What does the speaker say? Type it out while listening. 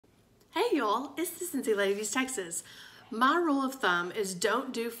Hey y'all, it's the Cincy Ladies Texas. My rule of thumb is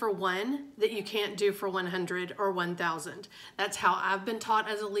don't do for one that you can't do for 100 or 1,000. That's how I've been taught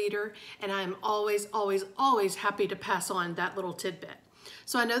as a leader, and I am always, always, always happy to pass on that little tidbit.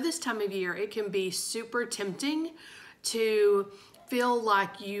 So I know this time of year it can be super tempting to feel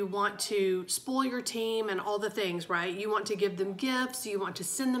like you want to spoil your team and all the things, right? You want to give them gifts, you want to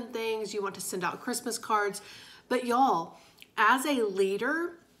send them things, you want to send out Christmas cards. But y'all, as a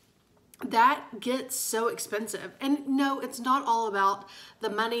leader, that gets so expensive. And no, it's not all about the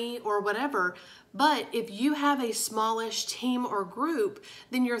money or whatever, but if you have a smallish team or group,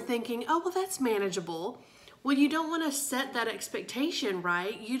 then you're thinking, oh, well, that's manageable. Well, you don't want to set that expectation,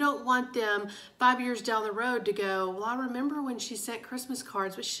 right? You don't want them 5 years down the road to go, well, I remember when she sent Christmas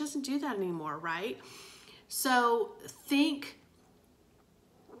cards, but she doesn't do that anymore, right? So think,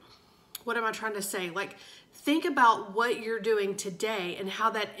 what am I trying to say? Think about what you're doing today and how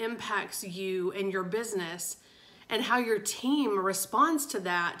that impacts you and your business and how your team responds to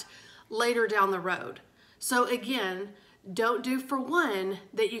that later down the road. So again, don't do for one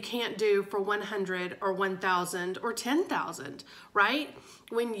that you can't do for 100 or 1,000 or 10,000, right?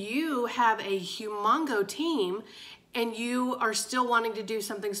 When you have a humongo team and you are still wanting to do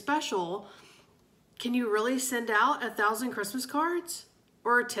something special, can you really send out 1,000 Christmas cards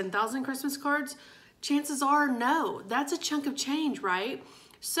or 10,000 Christmas cards? Chances are no. That's a chunk of change, right?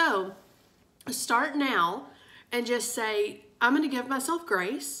 So start now and just say, I'm going to give myself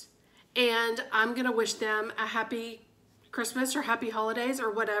grace and I'm going to wish them a happy Christmas or happy holidays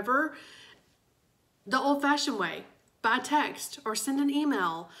or whatever, the old-fashioned way, by text or send an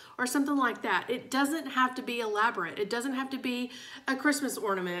email or something like that. It doesn't have to be elaborate. It doesn't have to be a Christmas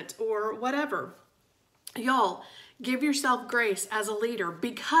ornament or whatever. Y'all, give yourself grace as a leader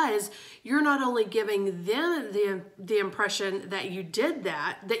because you're not only giving them the impression that you did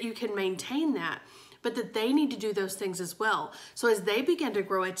that you can maintain that, but that they need to do those things as well. So as they begin to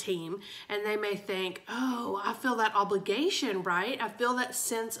grow a team and they may think, oh, I feel that obligation, right? I feel that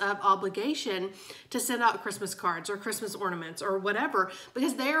sense of obligation to send out Christmas cards or Christmas ornaments or whatever,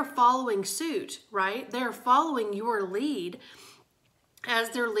 because they are following suit, right? They are following your lead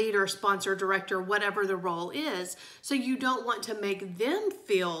as their leader, sponsor, director, whatever the role is. So you don't want to make them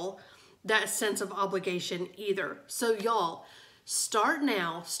feel that sense of obligation either. So y'all, start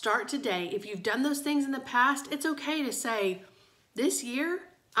now, start today. If you've done those things in the past, it's okay to say, this year,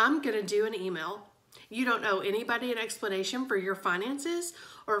 I'm gonna do an email. You don't owe anybody an explanation for your finances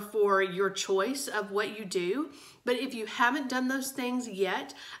or for your choice of what you do. But if you haven't done those things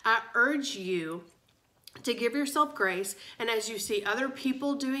yet, I urge you to give yourself grace, and as you see other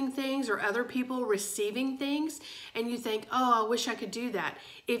people doing things or other people receiving things and you think, oh, I wish I could do that.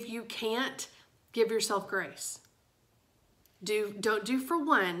 If you can't, give yourself grace. Don't do for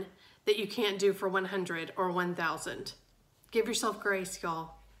one that you can't do for 100 or 1,000. Give yourself grace,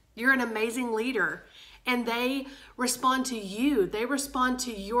 y'all. You're an amazing leader and they respond to you. They respond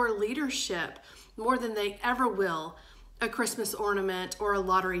to your leadership more than they ever will a Christmas ornament or a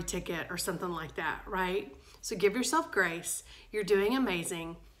lottery ticket or something like that, right? So give yourself grace. You're doing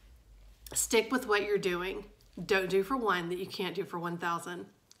amazing. Stick with what you're doing. Don't do for one that you can't do for 1,000.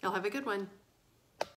 Y'all have a good one.